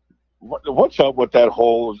what's up with that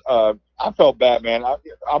whole I felt bad, man.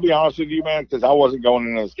 I'll be honest with you, man, because I wasn't going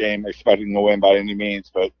into this game expecting to win by any means,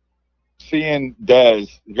 but seeing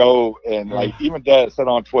Dez go and, like, even Dez said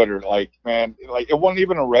on Twitter, like, man, like, it wasn't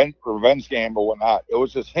even a revenge game or whatnot. It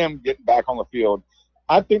was just him getting back on the field.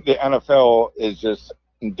 I think the NFL is just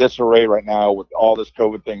in disarray right now with all this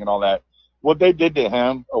COVID thing and all that. What they did to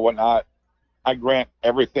him or whatnot, I grant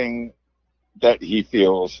everything that he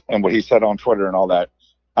feels and what he said on Twitter and all that.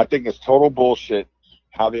 I think it's total bullshit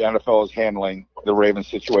how the NFL is handling the Ravens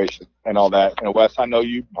situation and all that. And Wes, I know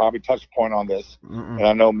you probably touched a point on this, and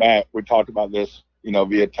I know Matt, we talked about this, you know,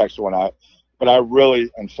 via text or whatnot. But I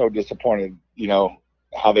really am so disappointed, you know,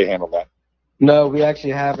 how they handled that. No, we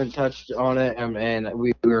actually haven't touched on it, and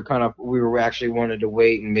we were actually wanted to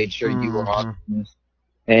wait and made sure you were on this.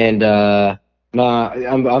 And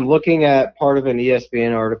I'm looking at part of an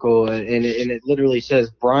ESPN article, and it literally says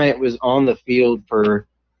Bryant was on the field for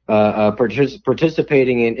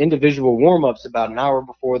participating in individual warm-ups about an hour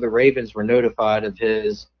before the Ravens were notified of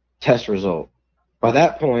his test result. By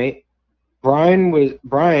that point,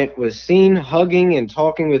 Bryant was seen hugging and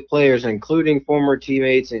talking with players, including former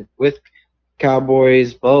teammates and with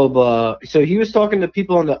Cowboys, blah, blah, blah. So he was talking to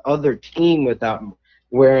people on the other team without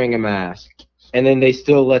wearing a mask. and then they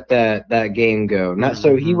still let that game go. Not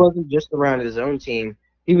so he Mhm. wasn't just around his own team.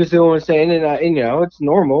 He was doing saying, and it's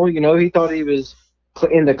normal. He thought he was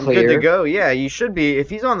in the Good to clear. go. Yeah, you should be. If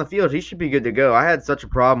he's on the field, he should be good to go. I had such a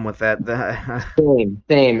problem with that.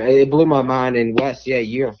 Same. It blew my mind. And Wes, yeah,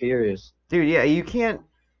 you're furious. Dude, yeah, you can't.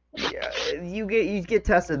 Yeah, you get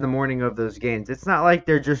tested the morning of those games. It's not like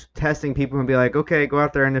they're just testing people and be like, okay, go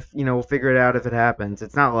out there and if we'll figure it out if it happens.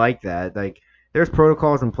 It's not like that. Like there's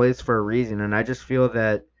protocols in place for a reason, and I just feel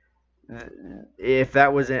that if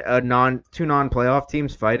that was two non-playoff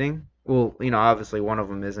teams fighting, well, obviously one of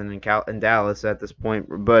them isn't in Dallas at this point,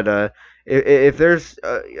 but if there's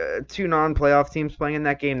two non-playoff teams playing in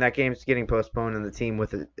that game's getting postponed, and the team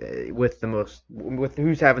with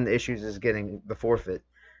who's having the issues is getting the forfeit.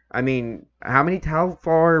 I mean, how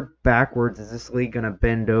far backwards is this league gonna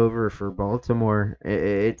bend over for Baltimore?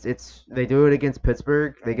 It's they do it against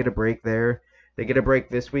Pittsburgh, they get a break there. They get a break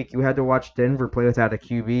this week. You had to watch Denver play without a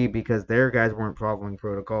QB because their guys weren't following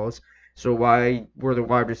protocols. So why were the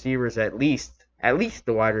wide receivers at least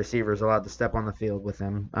the wide receivers allowed to step on the field with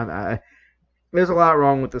them? There's a lot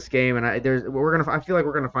wrong with this game, and I feel like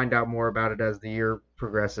we're gonna find out more about it as the year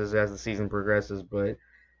progresses, as the season progresses. But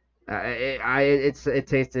it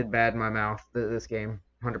tasted bad in my mouth this game,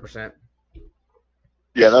 100%.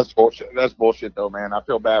 Yeah, that's bullshit. That's bullshit, though, man. I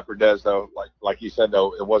feel bad for Dez, though. Like you said,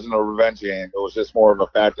 though, it wasn't a revenge game. It was just more of a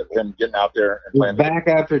fact of him getting out there and playing. Back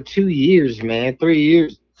after 2 years, man, 3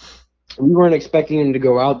 years. We weren't expecting him to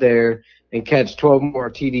go out there and catch 12 more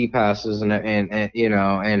TD passes and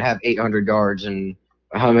have 800 yards and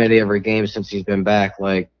how many every game since he's been back.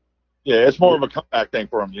 Like, yeah, it's more of a comeback thing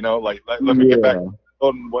for him, Like let me get back and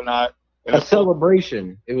whatnot. And a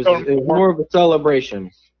celebration. It was more of a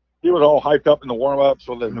celebration. He was all hyped up in the warm-ups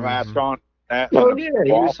with his mask on. Oh, yeah,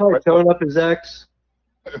 he was like throwing up his ex.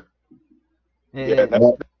 Yeah,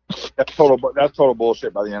 that's total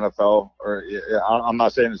bullshit by the NFL. I'm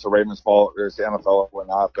not saying it's the Ravens' fault or it's the NFL or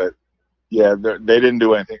whatnot, but yeah, they didn't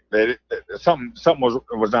do anything. Something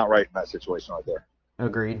was not right in that situation right there.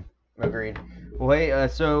 Agreed. Well, hey,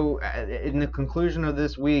 so in the conclusion of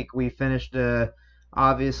this week, we finished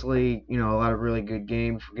obviously, a lot of really good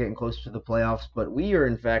games. We're getting close to the playoffs, but we are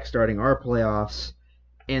in fact starting our playoffs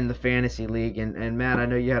in the fantasy league. And Matt, I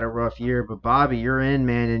know you had a rough year, but Bobby, you're in,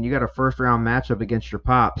 man, and you got a first round matchup against your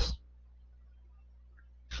pops.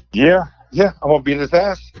 Yeah, I'm gonna beat his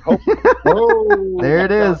ass. There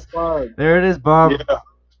it is, Bob.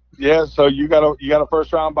 Yeah. So you got a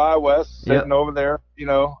first round bye, Wes, sitting over there.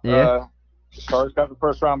 Star's got the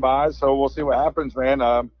first round bye, so we'll see what happens, man.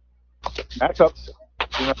 Matchups,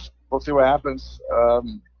 we'll see what happens.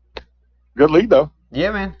 Good lead though.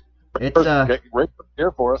 Yeah, man. It's great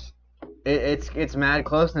year for us. It's mad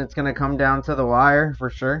close, and it's gonna come down to the wire for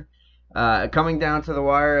sure. Coming down to the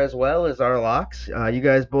wire as well as our locks. You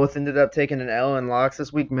guys both ended up taking an L in locks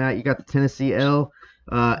this week. Matt, you got the Tennessee L,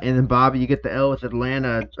 and then Bobby, you get the L with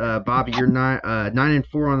Atlanta. Bobby, you're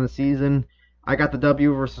 9-4 on the season. I got the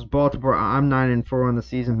W versus Baltimore. I'm 9-4 on the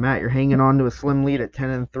season. Matt, you're hanging on to a slim lead at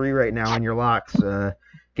 10-3 right now in your locks.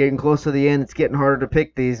 Getting close to the end, it's getting harder to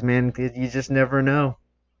pick these, man. You just never know.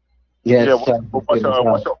 Yeah. What's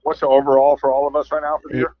the overall for all of us right now for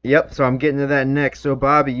the year? Yep. So I'm getting to that next. So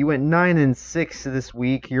Bobby, you went 9-6 this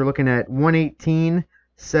week. You're looking at 118,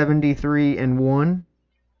 73 and 1.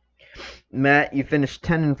 Matt, you finished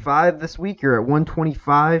 10-5 this week. You're at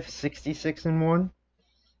 125, 66 and 1.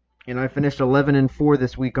 And I finished 11-4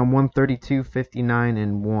 this week on 132, 59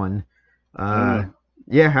 and 1.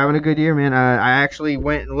 Yeah, having a good year, man. I actually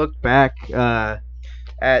went and looked back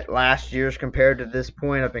at last year's compared to this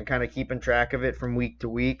point. I've been kind of keeping track of it from week to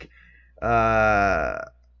week. I'm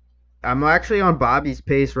actually on Bobby's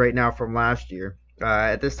pace right now from last year.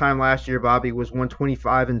 At this time last year, Bobby was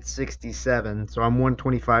 125 and 67, so I'm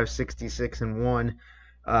 125, 66 and 1.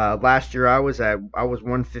 Last year I was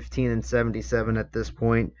 115 and 77 at this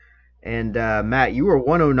point. And Matt, you were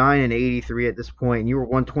 109 and 83 at this point, and you were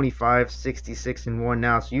 125, 66 and 1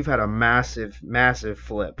 now. So you've had a massive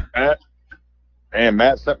flip. And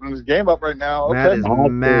Matt's stepping his game up right now. Okay. Matt has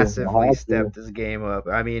massively stepped his game up.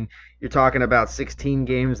 I mean, you're talking about 16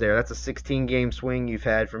 games there. That's a 16-game swing you've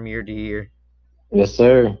had from year to year. Yes,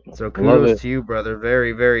 sir. So kudos to you, brother.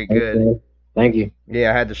 Very, very good. Okay. Thank you. Yeah,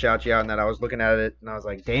 I had to shout you out on that. I was looking at it, and I was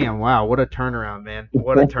like, damn, wow, what a turnaround, man.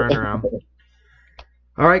 What a turnaround.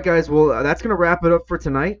 All right, guys. Well, that's going to wrap it up for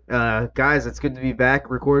tonight. Guys, it's good to be back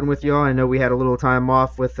recording with y'all. I know we had a little time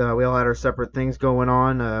off we all had our separate things going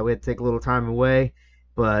on. We had to take a little time away.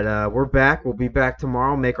 But we're back. We'll be back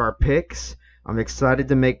tomorrow, make our picks. I'm excited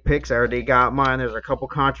to make picks. I already got mine. There's a couple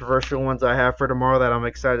controversial ones I have for tomorrow that I'm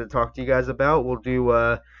excited to talk to you guys about.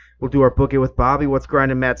 We'll We'll do our Book It with Bobby, What's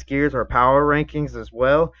Grinding Matt's Gears, our power rankings as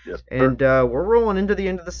well. Yes, and we're rolling into the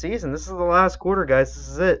end of the season. This is the last quarter, guys. This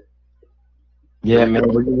is it. Yeah, man,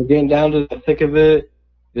 we're getting down to the thick of it.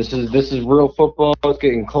 This is real football. It's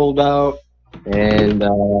getting cold out, and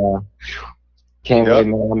can't wait,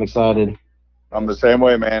 man. I'm excited. I'm the same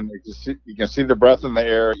way, man. You can see the breath in the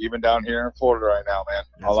air, even down here in Florida right now, man.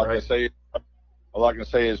 All I can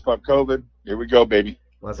say is fuck COVID. Here we go, baby.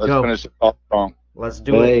 Let's go. Finish it off strong. Let's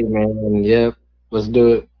do it. Hey, man. Yep. Let's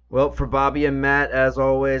do it. Well, for Bobby and Matt, as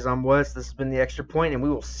always, I'm Wes. This has been The Extra Point, and we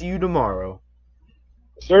will see you tomorrow.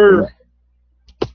 Sir.